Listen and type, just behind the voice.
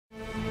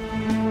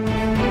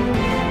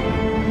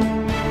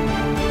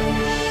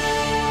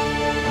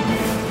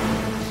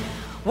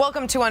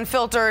Welcome to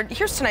Unfiltered.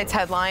 Here's tonight's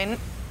headline.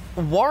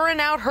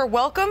 Warren out her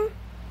welcome?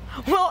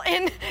 Well,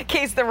 in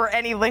case there were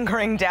any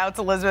lingering doubts,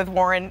 Elizabeth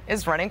Warren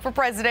is running for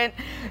president.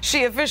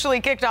 She officially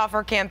kicked off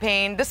her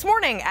campaign this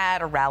morning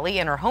at a rally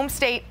in her home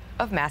state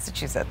of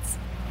Massachusetts.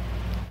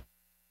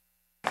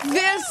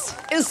 This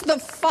is the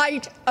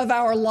fight of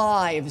our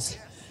lives.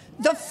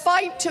 The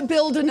fight to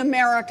build an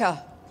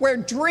America where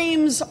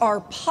dreams are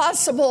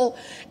possible,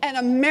 an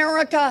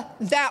America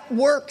that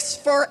works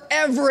for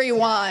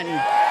everyone.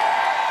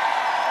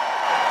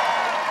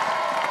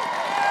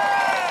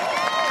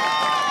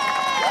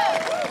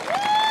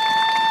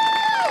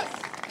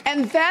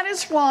 And that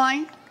is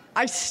why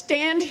I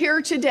stand here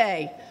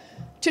today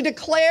to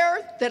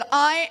declare that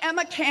I am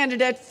a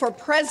candidate for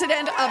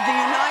President of the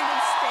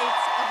United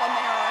States of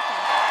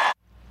America.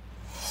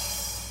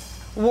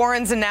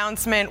 Warren's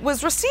announcement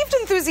was received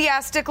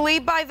enthusiastically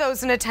by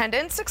those in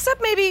attendance,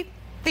 except maybe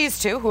these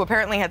two, who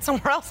apparently had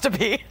somewhere else to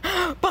be.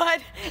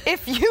 But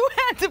if you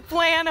had to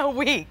plan a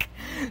week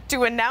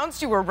to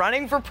announce you were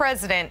running for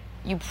president,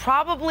 you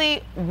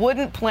probably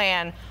wouldn't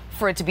plan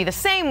for it to be the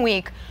same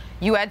week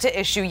you had to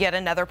issue yet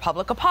another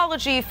public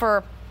apology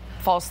for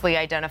falsely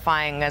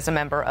identifying as a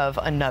member of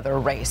another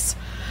race.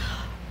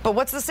 But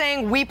what's the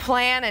saying? We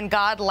plan and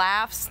God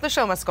laughs. The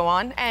show must go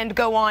on, and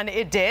go on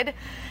it did.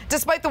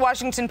 Despite the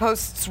Washington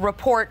Post's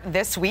report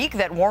this week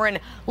that Warren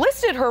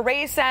listed her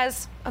race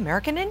as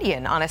American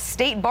Indian on a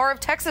state Bar of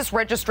Texas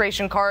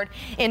registration card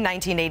in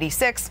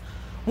 1986,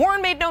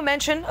 Warren made no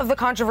mention of the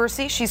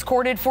controversy she's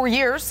courted for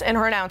years in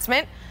her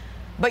announcement.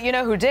 But you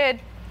know who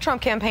did?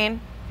 Trump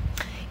campaign.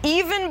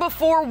 Even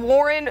before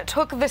Warren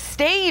took the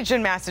stage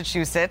in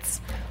Massachusetts,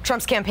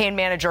 Trump's campaign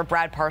manager,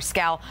 Brad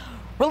Parscale,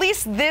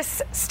 released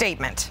this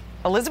statement.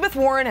 Elizabeth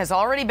Warren has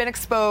already been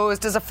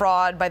exposed as a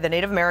fraud by the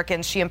Native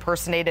Americans she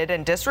impersonated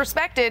and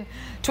disrespected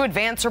to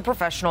advance her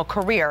professional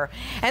career,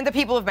 and the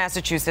people of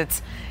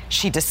Massachusetts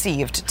she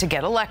deceived to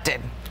get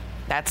elected.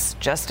 That's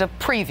just a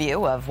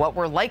preview of what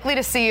we're likely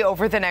to see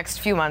over the next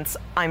few months,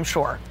 I'm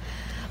sure.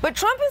 But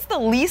Trump is the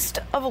least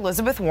of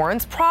Elizabeth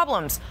Warren's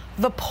problems.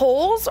 The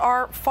polls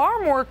are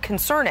far more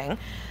concerning.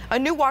 A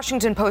new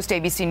Washington Post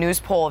ABC News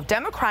poll of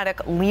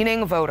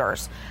Democratic-leaning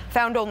voters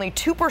found only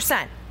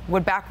 2%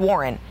 would back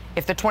Warren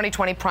if the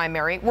 2020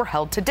 primary were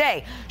held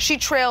today. She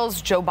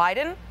trails Joe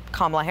Biden,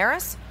 Kamala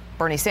Harris,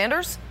 Bernie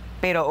Sanders,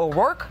 Beto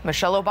O'Rourke,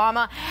 Michelle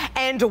Obama,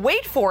 and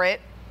wait for it,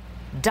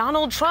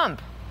 Donald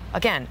Trump.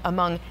 Again,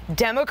 among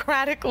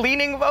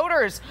Democratic-leaning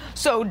voters.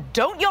 So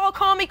don't y'all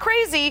call me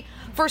crazy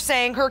for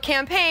saying her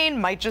campaign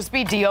might just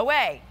be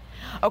DOA.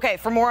 Okay,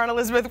 for more on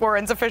Elizabeth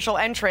Warren's official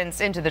entrance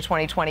into the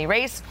 2020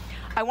 race,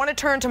 I want to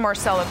turn to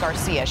Marcela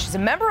Garcia. She's a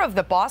member of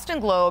the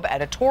Boston Globe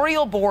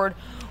editorial board,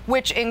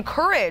 which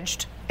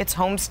encouraged its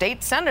home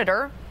state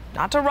senator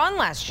not to run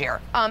last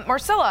year.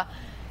 Marcela,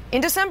 in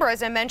December,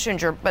 as I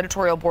mentioned, your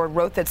editorial board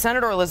wrote that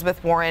Senator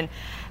Elizabeth Warren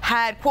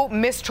had, quote,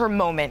 missed her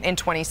moment in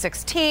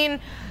 2016.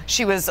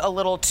 She was a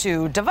little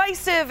too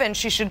divisive and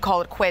she should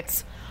call it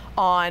quits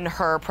on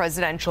her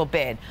presidential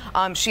bid.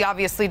 She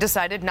obviously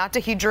decided not to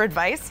heed your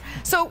advice.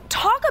 So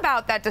talk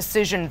about that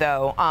decision,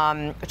 though,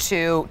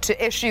 to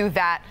issue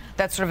that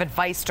sort of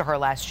advice to her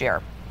last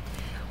year.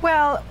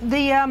 Well,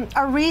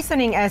 our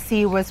reasoning,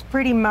 Essie, was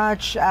pretty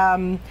much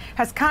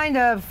has kind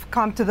of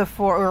come to the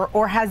fore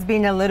or has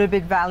been a little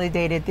bit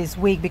validated this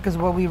week, because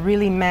what we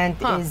really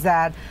meant is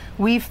that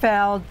we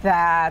felt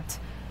that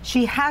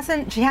she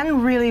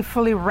hadn't really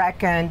fully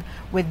reckoned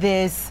with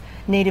this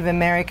Native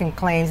American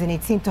claims, and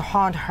it seemed to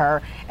haunt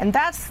her. And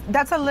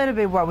that's a little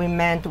bit what we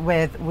meant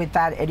with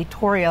that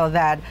editorial,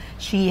 that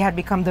she had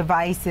become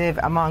divisive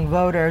among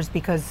voters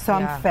because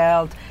some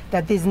felt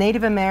that this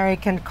Native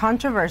American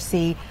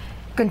controversy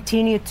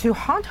continued to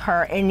haunt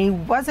her, and it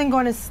wasn't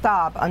going to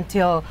stop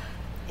until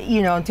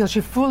she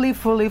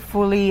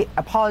fully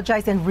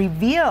apologized and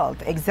revealed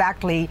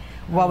exactly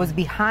what was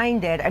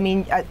behind it. I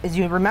mean, as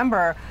you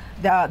remember,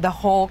 the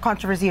whole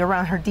controversy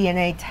around her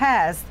DNA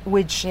test,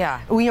 which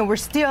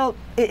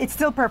it's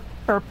still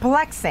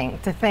perplexing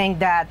to think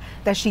that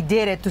she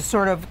did it to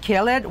sort of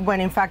kill it, when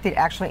in fact it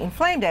actually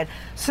inflamed it.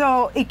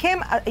 So it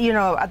came at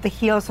the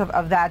heels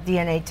of that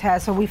DNA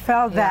test. So we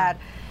felt that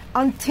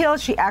until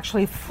she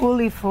actually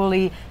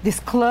fully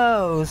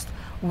disclosed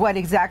what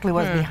exactly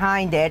was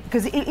behind it,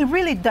 because it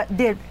really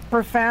did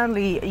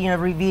profoundly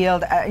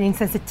revealed an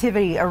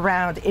insensitivity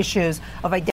around issues of identity.